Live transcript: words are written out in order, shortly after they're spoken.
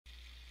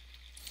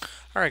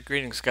Alright,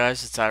 greetings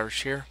guys, it's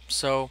Irish here.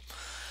 So,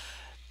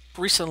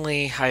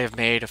 recently I have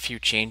made a few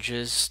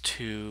changes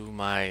to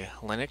my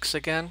Linux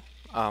again.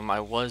 I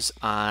was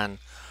on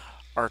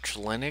Arch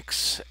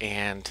Linux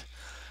and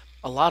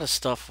a lot of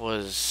stuff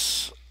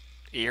was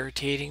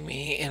irritating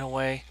me in a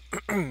way.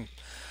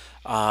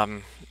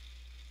 um,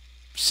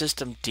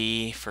 System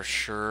D for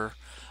sure.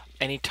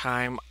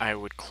 Anytime I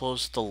would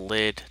close the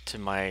lid to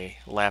my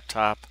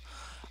laptop,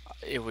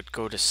 it would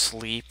go to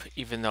sleep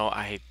even though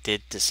I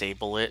did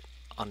disable it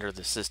under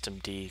the System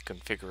D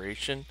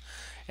configuration.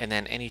 And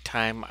then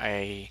anytime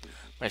my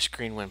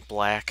screen went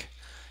black,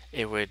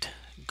 it would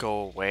go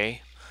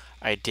away.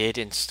 I did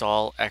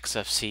install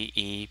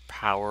XFCE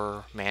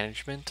Power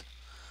Management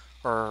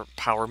or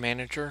Power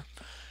Manager.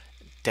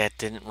 That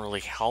didn't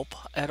really help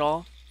at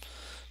all.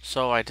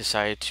 So I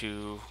decided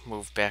to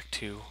move back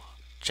to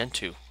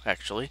Gentoo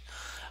actually.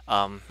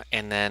 And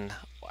then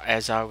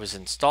as I was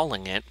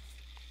installing it,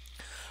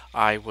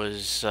 I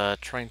was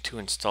trying to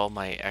install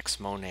my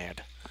Xmonad.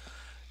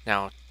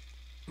 Now,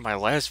 my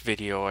last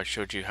video I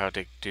showed you how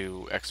to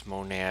do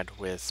Xmonad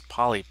with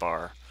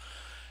Polybar.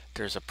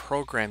 There's a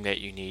program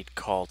that you need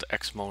called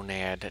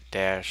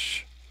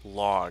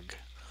Xmonad-log.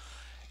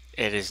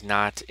 It is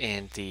not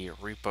in the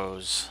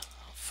repos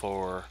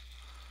for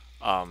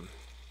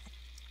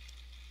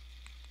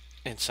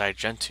inside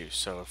Gentoo.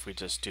 So if we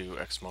just do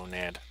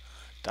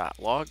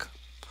xmonad.log,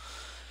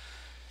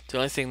 the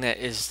only thing that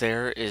is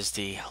there is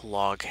the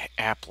log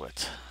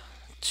applet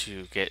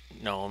to get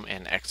GNOME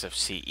and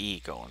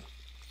XFCE going.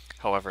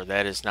 However,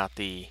 that is not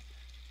the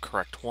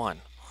correct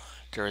one.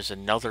 There is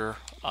another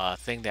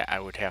thing that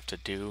I would have to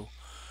do.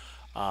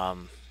 I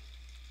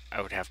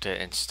would have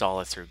to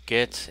install it through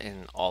Git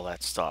and all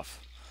that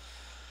stuff.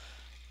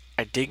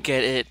 I did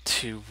get it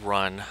to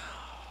run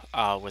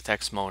with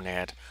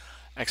Xmonad.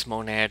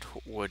 Xmonad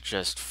would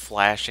just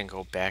flash and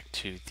go back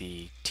to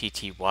the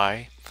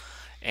TTY,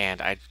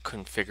 and I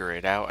couldn't figure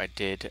it out. I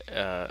did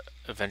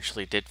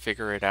eventually did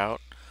figure it out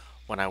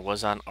when I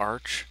was on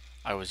Arch.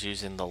 I was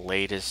using the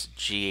latest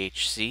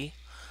GHC,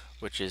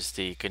 which is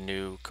the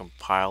GNU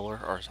compiler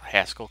or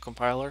Haskell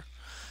compiler,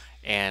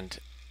 and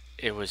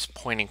it was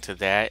pointing to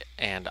that.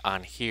 And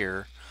on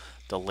here,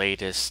 the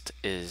latest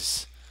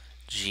is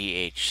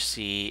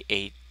GHC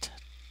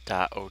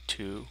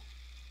 8.02.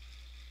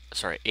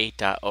 Sorry,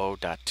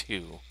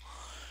 8.0.2.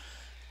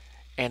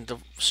 And the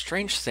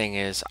strange thing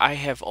is, I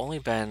have only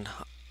been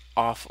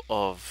off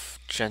of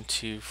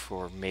Gentoo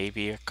for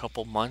maybe a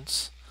couple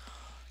months,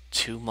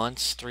 2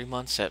 months, 3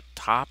 months at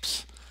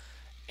tops.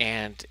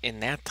 And in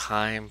that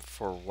time,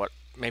 for what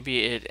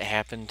maybe it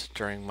happened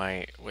during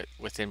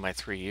within my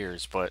 3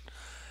 years, but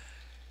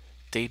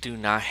they do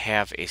not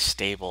have a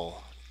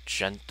stable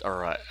a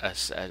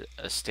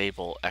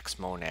stable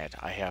Xmonad.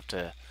 I have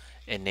to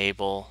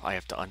enable, I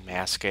have to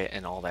unmask it,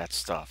 and all that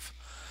stuff.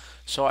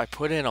 So I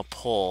put in a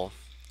poll,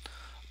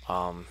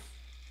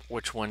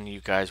 which one you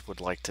guys would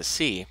like to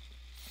see,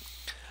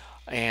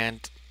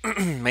 and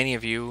many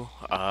of you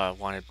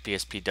wanted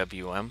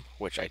BSPWM,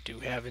 which I do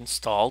have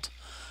installed.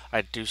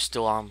 I do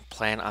still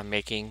plan on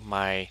making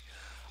my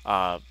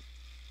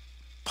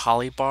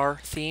Polybar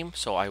theme,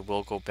 so I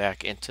will go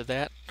back into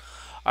that.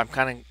 I'm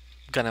kind of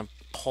gonna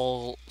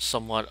pull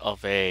somewhat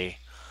of a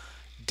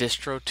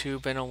distro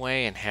tube in a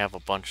way and have a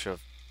bunch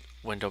of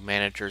window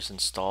managers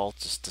installed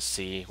just to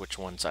see which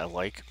ones I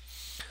like.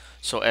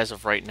 So as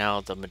of right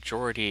now, the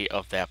majority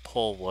of that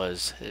poll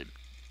was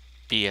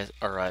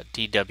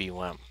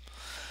DWM.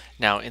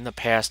 Now in the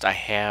past I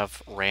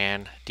have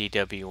ran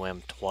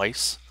DWM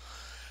twice,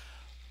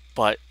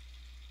 but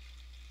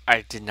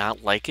I did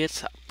not like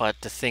it.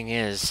 But the thing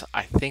is,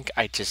 I think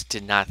I just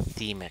did not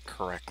theme it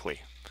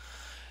correctly.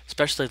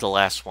 Especially the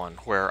last one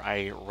where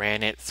I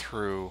ran it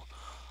through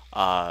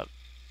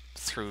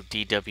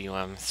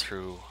DWM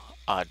through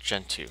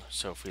Gentoo.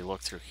 So if we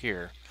look through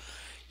here,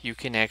 you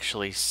can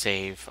actually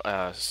save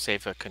a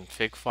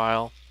config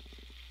file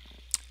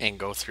and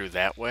go through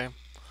that way.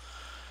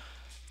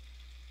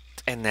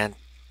 And then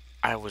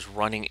I was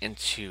running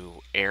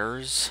into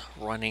errors,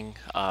 trying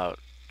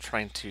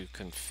to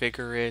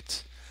configure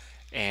it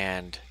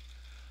and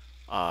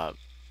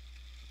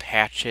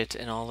patch it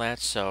and all that.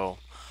 So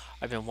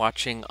I've been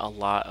watching a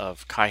lot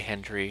of Kai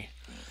Hendry.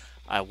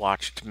 I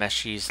watched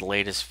Meshy's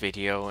latest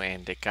video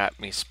and it got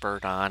me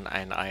spurred on,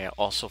 and I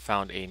also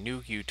found a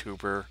new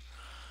YouTuber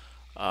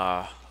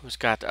who's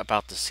got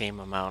about the same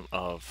amount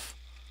of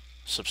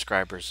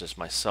subscribers as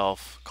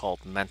myself,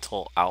 called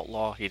Mental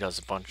Outlaw. He does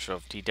a bunch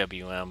of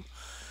DWM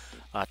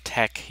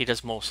tech. He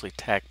does mostly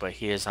tech, but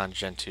he is on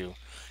Gentoo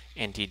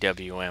and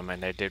DWM,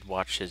 and I did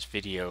watch his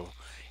video,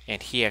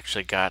 and he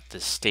actually got the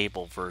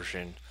stable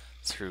version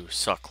through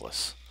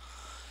Suckless.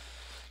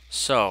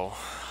 So,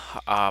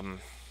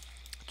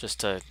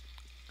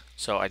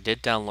 so I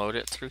did download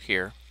it through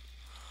here.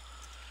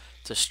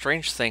 The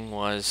strange thing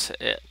was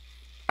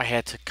I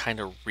had to kind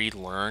of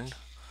relearn.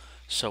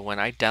 So when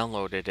I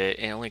downloaded it,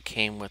 it only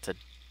came with a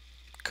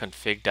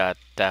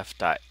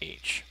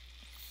config.def.h.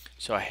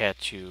 So I had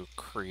to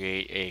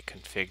create a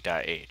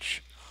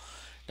config.h.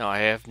 Now I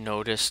have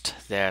noticed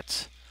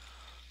that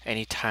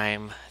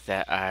anytime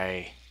that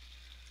I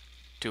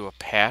do a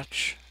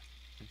patch,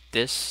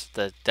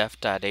 the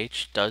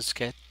def.h does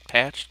get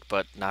patched,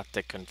 but not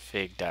the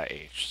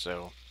config.h.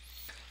 So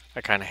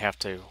I kind of have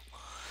to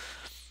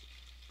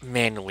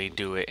manually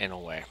do it in a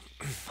way.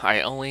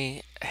 I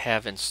only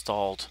have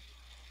installed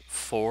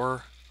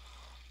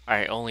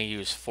I only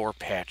use 4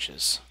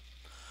 patches.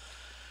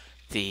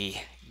 The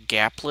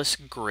gapless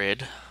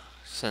grid,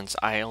 since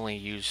I only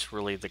use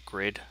really the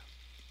grid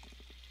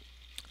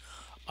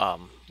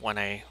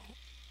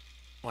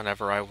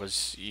whenever I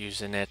was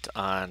using it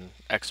on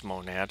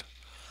Xmonad,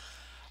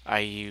 I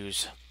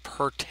use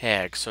per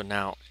tag. So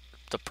now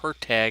the per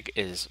tag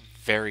is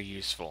very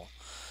useful.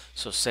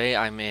 So say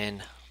I'm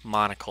in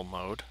monocle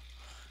mode,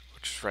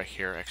 which is right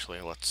here.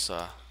 Actually, let's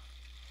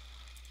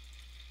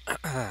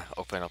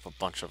open up a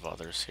bunch of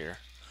others here.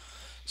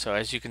 So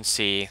as you can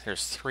see,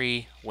 there's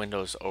 3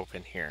 windows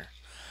open here.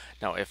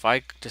 Now if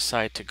I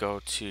decide to go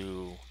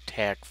to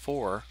tag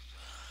 4,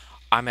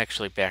 I'm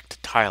actually back to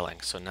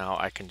tiling, so now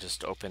I can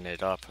just open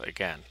it up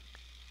again.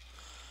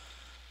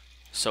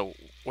 So,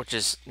 which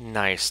is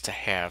nice to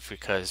have,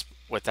 because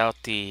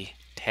without the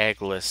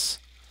tagless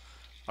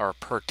or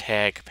per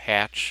tag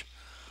patch,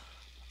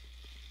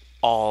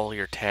 all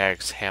your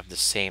tags have the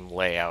same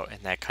layout,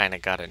 and that kind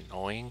of got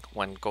annoying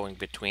when going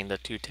between the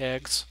 2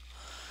 tags.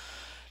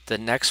 The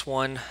next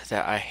one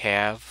that I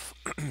have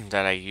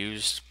that I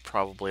use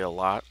probably a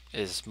lot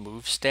is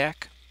move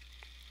stack.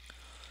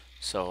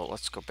 So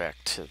let's go back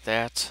to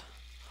that.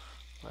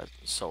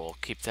 So we'll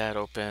keep that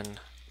open.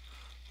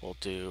 We'll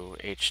do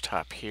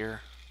htop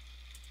here.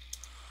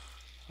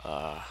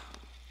 And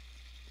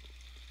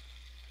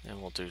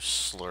we'll do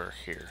slur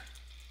here.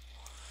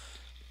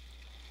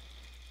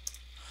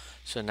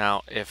 So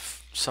now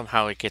if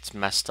somehow it gets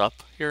messed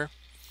up here,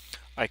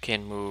 I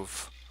can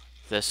move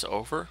this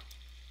over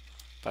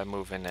by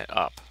moving it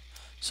up.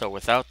 So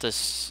without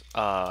this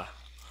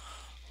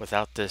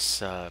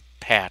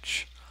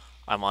patch,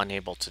 I'm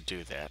unable to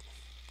do that.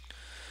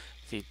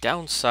 The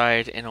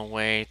downside, in a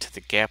way, to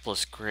the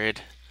gapless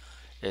grid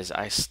is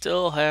I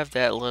still have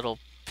that little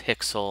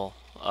pixel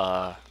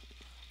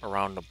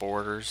around the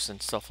borders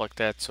and stuff like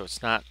that, so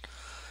it's not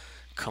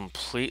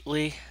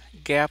completely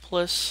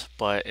gapless,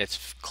 but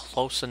it's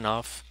close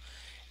enough,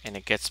 and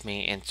it gets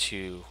me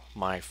into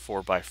my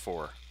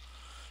 4x4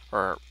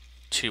 or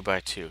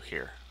 2x2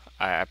 here.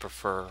 I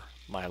prefer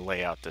my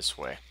layout this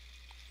way.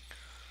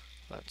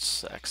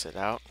 Let's exit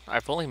out.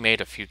 I've only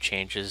made a few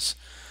changes.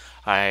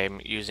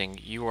 I'm using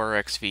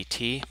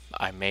URXVT.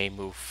 I may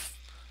move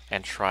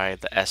and try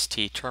the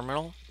ST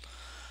terminal,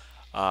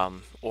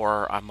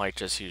 or I might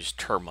just use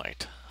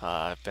Termite.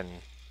 I've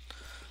been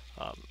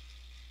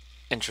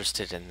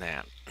interested in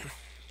that.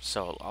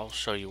 So I'll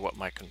show you what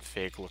my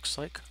config looks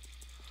like.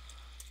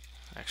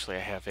 Actually,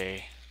 I have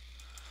a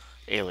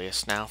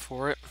alias now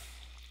for it.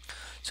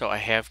 So I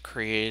have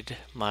created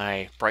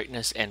my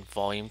brightness and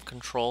volume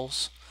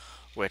controls,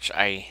 which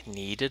I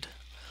needed.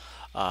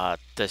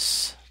 The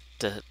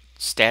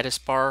status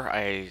bar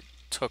I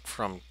took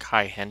from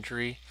Kai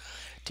Hendry.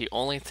 The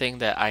only thing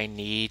that I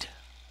need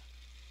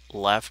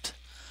left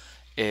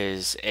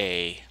is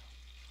a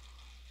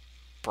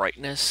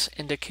brightness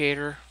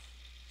indicator.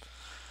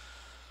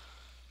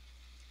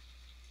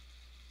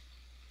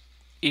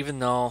 Even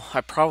though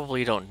I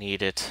probably don't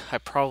need it. I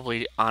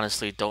probably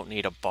honestly don't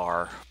need a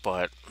bar,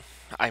 but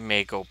I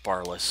may go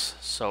barless.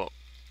 So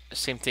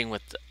same thing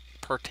with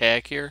per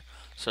tag here.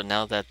 So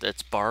now that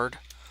it's barred,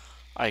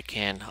 I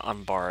can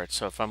unbar it.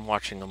 So if I'm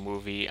watching a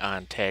movie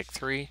on tag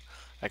 3,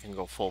 I can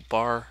go full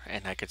bar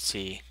and I could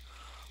see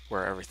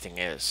where everything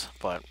is.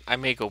 But I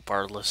may go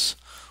barless.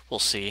 We'll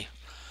see.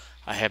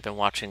 I have been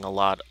watching a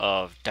lot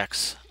of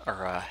Hex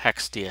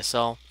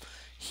DSL.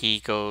 He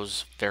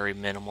goes very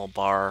minimal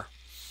bar.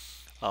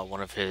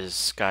 One of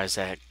his guys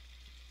that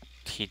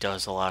he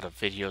does a lot of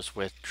videos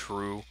with,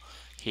 Drew,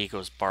 he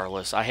goes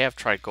barless. I have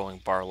tried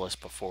going barless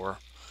before,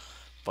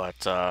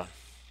 but I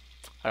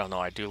don't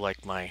know. I do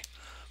like my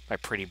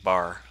pretty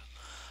bar.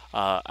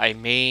 I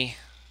may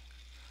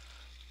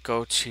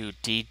go to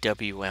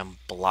DWM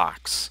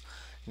blocks.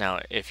 Now,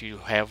 if you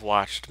have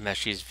watched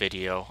Meshy's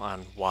video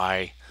on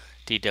why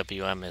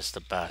DWM is the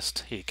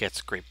best, he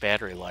gets great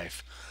battery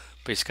life,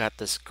 but he's got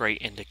this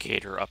great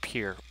indicator up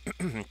here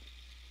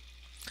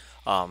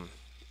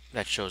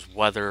that shows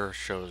weather,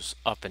 shows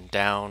up and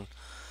down.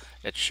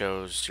 It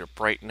shows your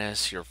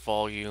brightness, your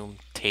volume,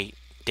 date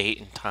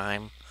and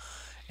time,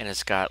 and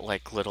it's got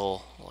like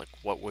little, like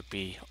what would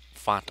be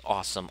font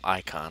awesome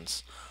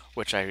icons,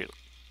 which I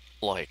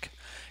like.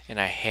 And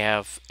I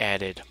have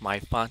added my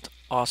font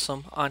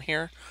awesome on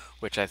here,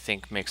 which I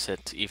think makes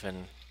it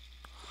even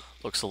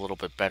looks a little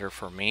bit better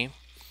for me.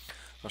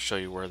 I'll show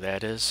you where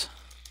that is.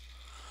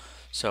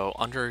 So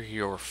under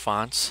your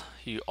fonts,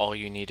 all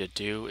you need to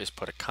do is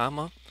put a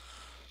comma,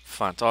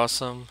 font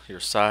awesome, your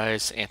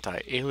size,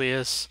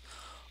 anti-alias,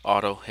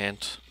 auto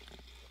hint,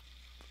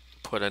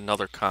 put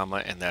another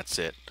comma, and that's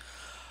it.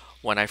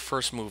 When I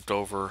first moved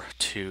over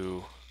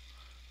to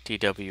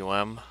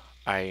DWM,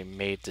 I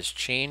made this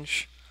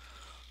change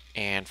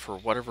and for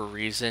whatever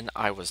reason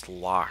I was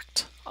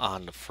locked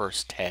on the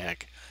first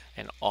tag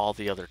and all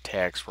the other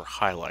tags were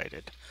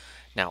highlighted.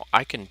 Now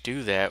I can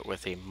do that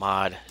with a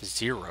mod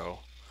 0,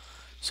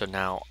 so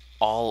now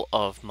all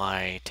of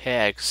my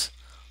tags,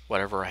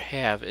 whatever I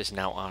have, is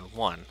now on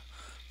 1,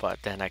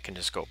 but then I can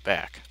just go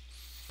back.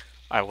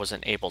 I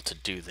wasn't able to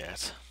do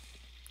that.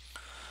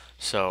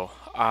 So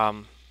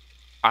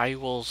I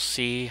will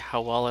see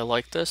how well I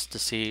like this to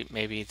see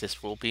maybe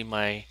this will be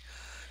my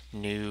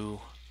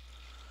new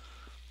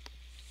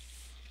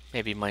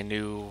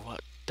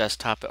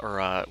desktop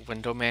or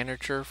window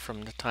manager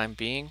from the time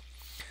being.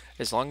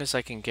 As long as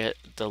I can get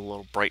the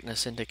little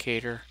brightness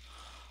indicator,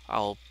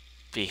 I'll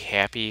be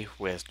happy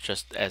with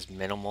just as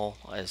minimal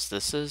as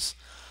this is.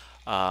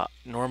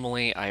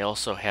 Normally I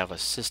also have a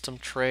system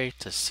tray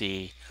to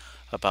see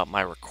about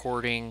my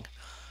recording,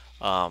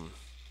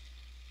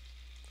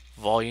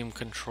 volume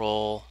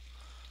control,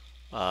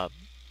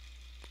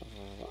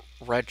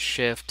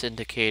 redshift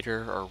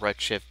indicator or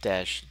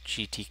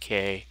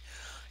redshift-GTK,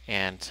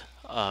 and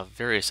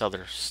various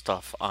other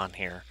stuff on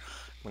here.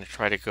 I'm going to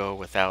try to go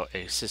without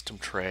a system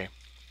tray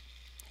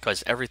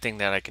because everything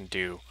that I can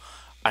do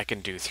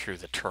through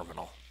the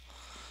terminal.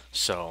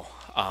 So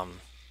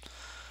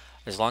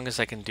as long as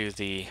I can do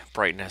the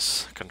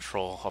brightness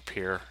control up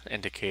here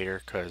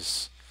indicator,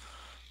 because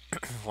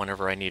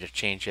whenever I need to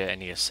change it, I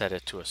need to set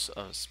it to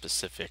a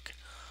specific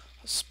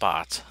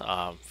spot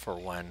for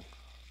when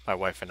my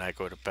wife and I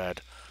go to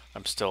bed.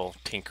 I'm still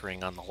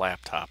tinkering on the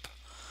laptop.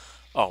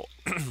 Oh,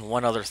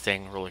 one other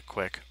thing really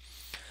quick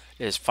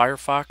is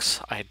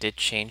Firefox. I did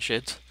change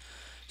it.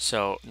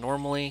 So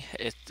normally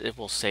it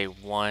will say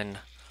 1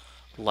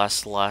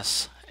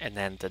 less and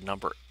then the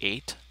number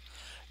 8.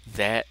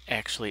 That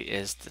actually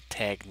is the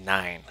tag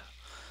 9.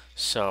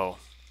 So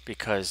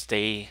because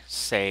they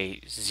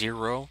say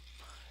 0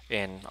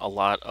 in a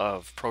lot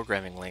of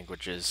programming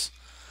languages,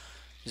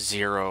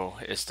 0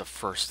 is the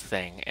first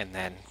thing and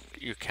then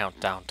you count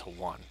down to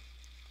 1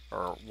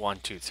 or 1,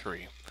 2,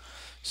 3.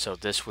 So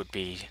this would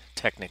be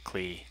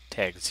technically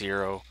tag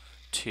 0,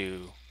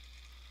 1,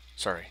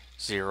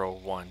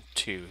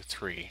 2,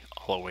 3,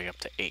 all the way up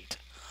to 8.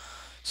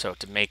 So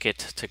to make it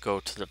to go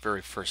to the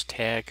very first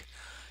tag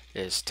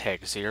is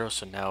tag 0.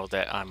 So now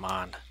that I'm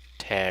on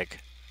tag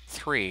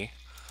 3,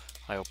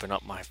 I open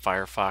up my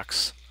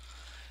Firefox.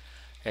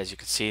 As you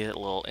can see, that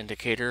little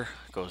indicator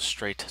goes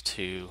straight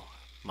to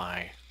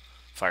my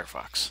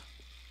Firefox.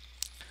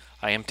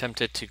 I am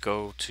tempted to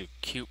go to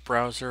Qt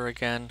browser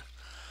again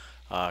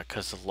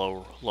because of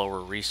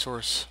lower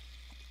resource.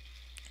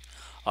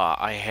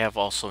 I have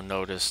also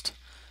noticed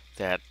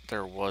that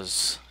there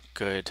was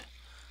good,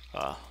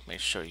 let me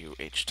show you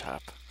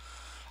HTOP.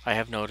 I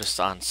have noticed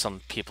on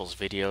some people's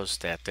videos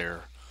that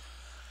their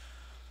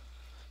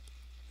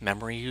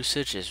memory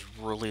usage is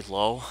really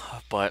low,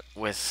 but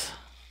with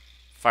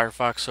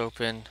Firefox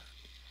open,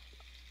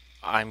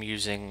 I'm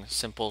using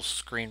simple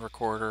screen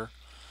recorder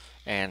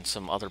and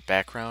some other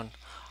background.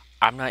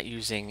 I'm not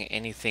using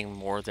anything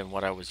more than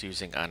what I was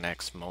using on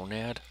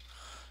Xmonad,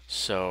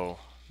 so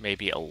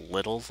maybe a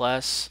little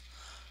less,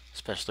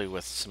 especially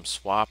with some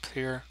swap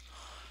here.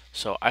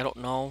 So I don't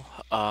know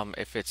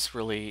if it's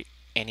really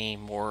any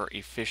more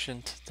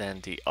efficient than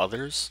the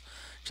others,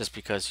 just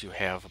because you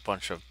have a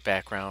bunch of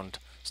background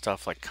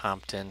stuff like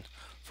Compton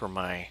for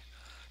my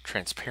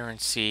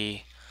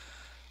transparency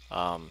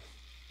and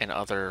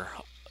other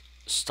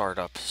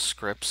startup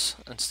scripts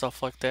and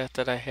stuff like that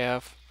that I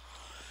have.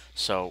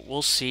 So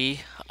we'll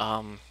see.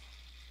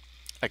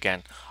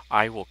 Again,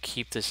 I will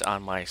keep this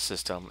on my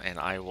system and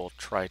I will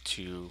try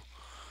to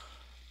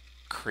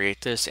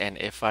create this, and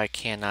if I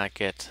cannot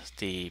get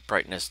the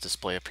brightness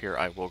display up here,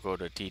 I will go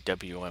to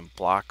DWM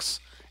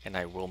blocks and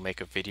I will make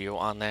a video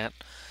on that.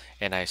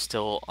 And I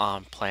still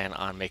plan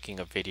on making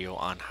a video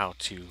on how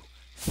to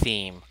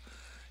theme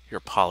your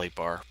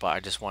polybar, but I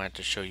just wanted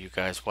to show you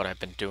guys what I've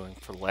been doing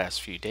for the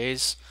last few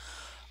days.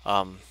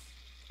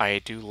 I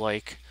do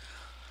like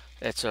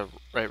the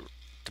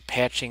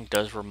patching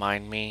does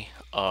remind me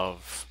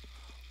of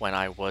when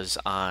I was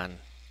on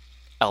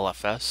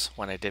LFS,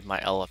 when I did my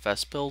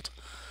LFS build.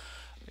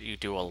 You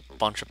do a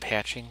bunch of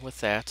patching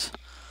with that.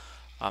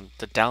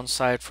 The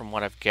downside from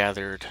what I've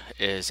gathered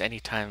is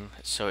anytime,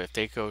 so if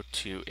they go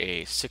to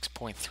a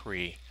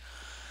 6.3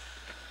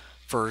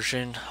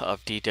 version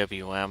of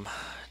DWM,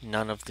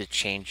 none of the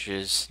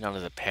changes, none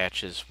of the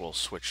patches will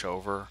switch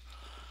over.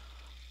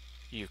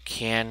 You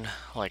can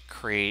like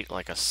create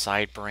like a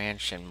side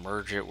branch and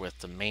merge it with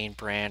the main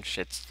branch.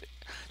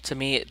 To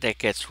me that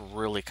gets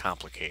really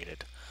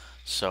complicated.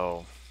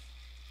 So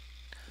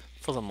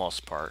for the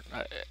most part,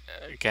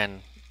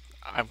 again,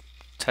 I'm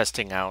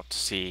testing out to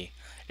see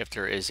if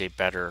there is a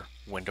better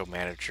window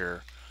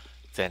manager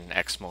than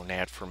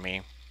Xmonad for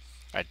me.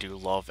 I do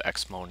love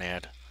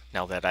Xmonad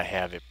now that I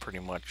have it pretty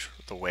much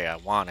the way I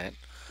want it.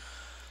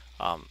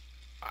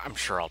 I'm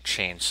sure I'll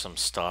change some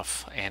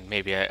stuff, and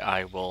maybe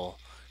I will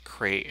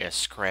create a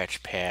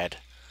scratch pad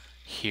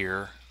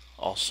here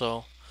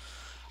also.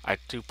 I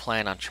do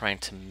plan on trying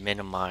to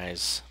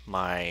minimize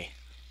my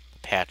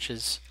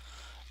patches.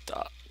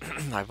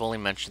 I've only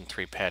mentioned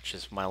 3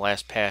 patches. My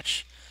last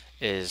patch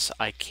is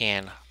I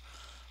can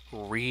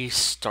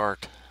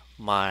restart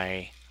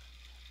my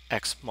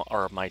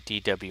my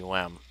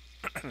DWM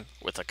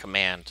with a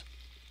command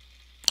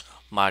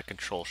mod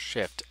control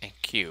shift and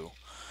Q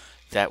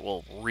that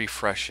will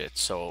refresh it.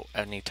 So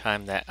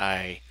anytime that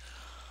I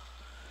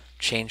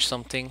change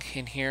something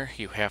in here,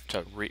 you have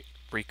to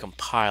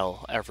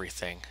recompile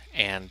everything,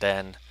 and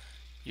then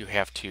you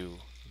have to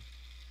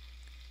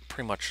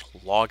pretty much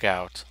log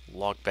out,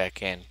 log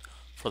back in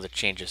for the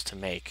changes to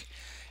make,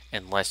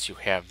 unless you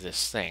have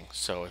this thing.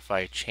 So if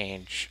I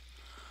change,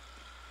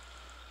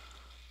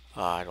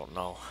 I don't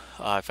know,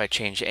 if I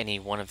change any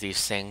one of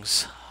these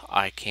things,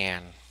 I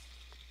can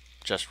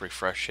just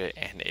refresh it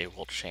and it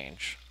will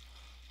change.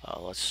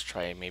 Let's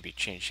try maybe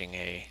changing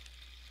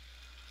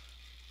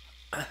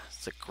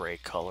the gray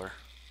color.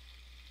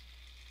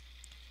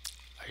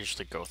 I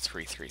usually go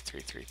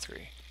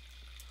 33333.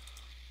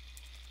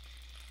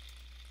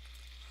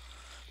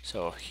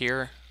 So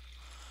here,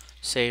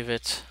 save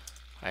it.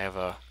 I have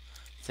a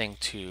thing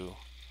to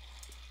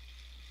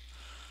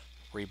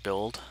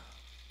rebuild.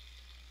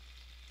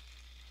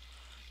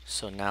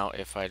 So now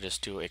if I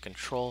just do a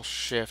Control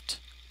Shift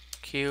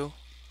Q,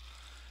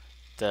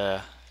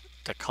 the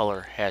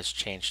color has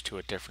changed to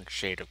a different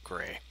shade of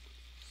gray.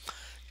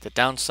 The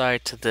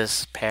downside to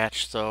this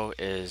patch though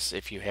is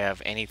if you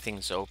have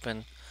anything's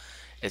open,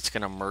 it's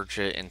going to merge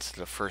it into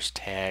the first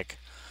tag,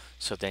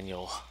 so then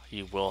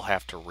you will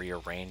have to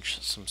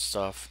rearrange some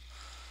stuff.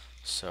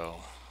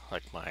 So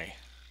like my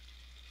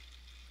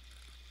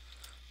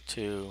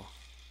 2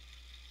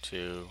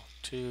 2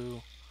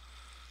 2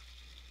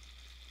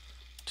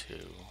 2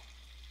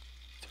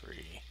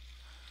 3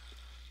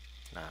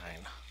 9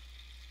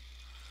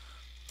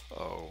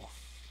 oh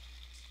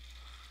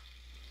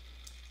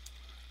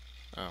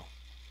oh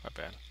my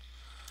bad.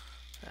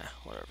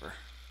 Whatever.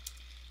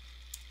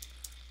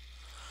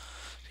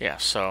 Yeah,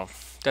 so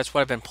that's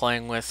what I've been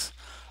playing with.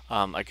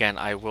 Again,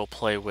 I will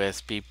play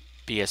with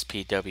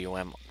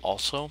BSPWM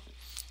also.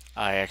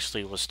 I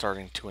actually was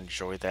starting to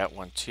enjoy that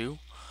one too.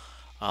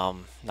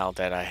 Now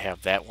that I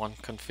have that one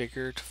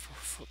configured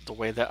for the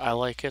way that I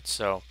like it.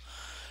 So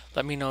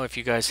let me know if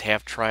you guys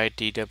have tried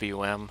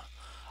DWM.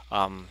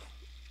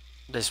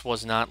 This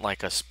was not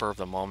like a spur of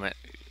the moment.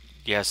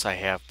 Yes, I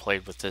have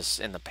played with this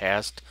in the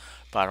past,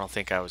 but I don't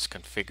think I was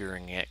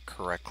configuring it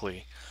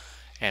correctly,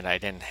 and I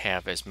didn't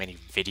have as many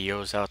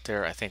videos out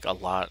there. I think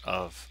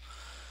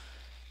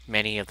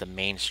many of the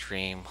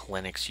mainstream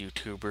Linux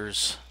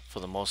YouTubers,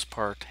 for the most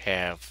part,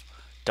 have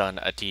done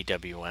a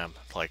DWM.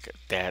 Like,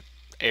 that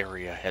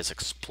area has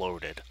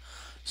exploded.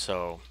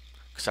 So,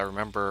 because I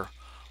remember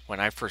when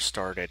I first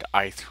started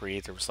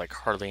i3, there was like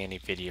hardly any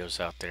videos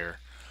out there.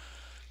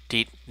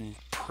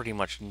 Pretty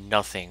much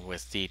nothing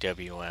with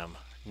DWM,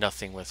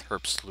 nothing with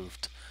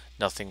Herbstluft,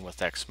 nothing with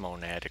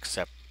Xmonad,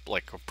 except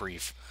like a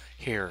brief,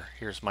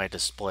 here's my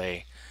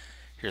display,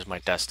 here's my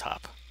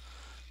desktop.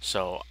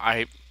 So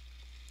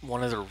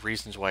one of the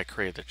reasons why I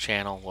created the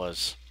channel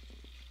was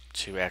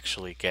to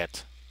actually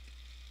get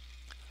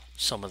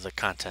some of the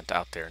content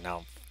out there.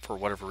 Now, for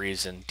whatever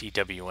reason,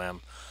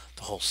 DWM,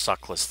 the whole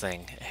suckless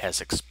thing, has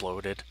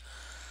exploded.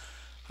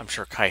 I'm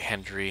sure Kai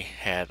Hendry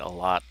had a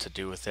lot to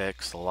do with it,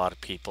 because a lot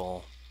of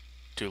people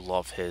do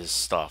love his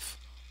stuff.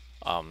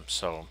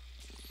 So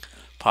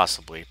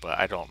possibly, but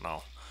I don't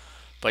know.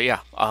 But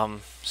yeah,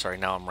 sorry,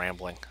 now I'm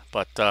rambling.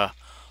 But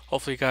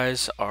hopefully you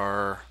guys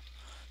are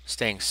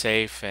staying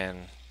safe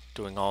and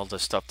doing all the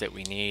stuff that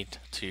we need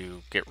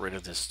to get rid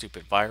of this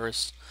stupid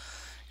virus.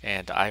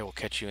 And I will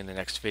catch you in the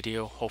next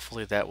video.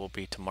 Hopefully that will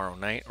be tomorrow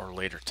night or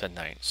later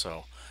tonight.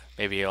 So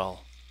maybe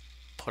I'll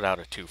put out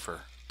a twofer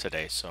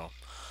today. So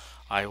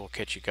I will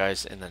catch you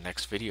guys in the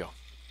next video.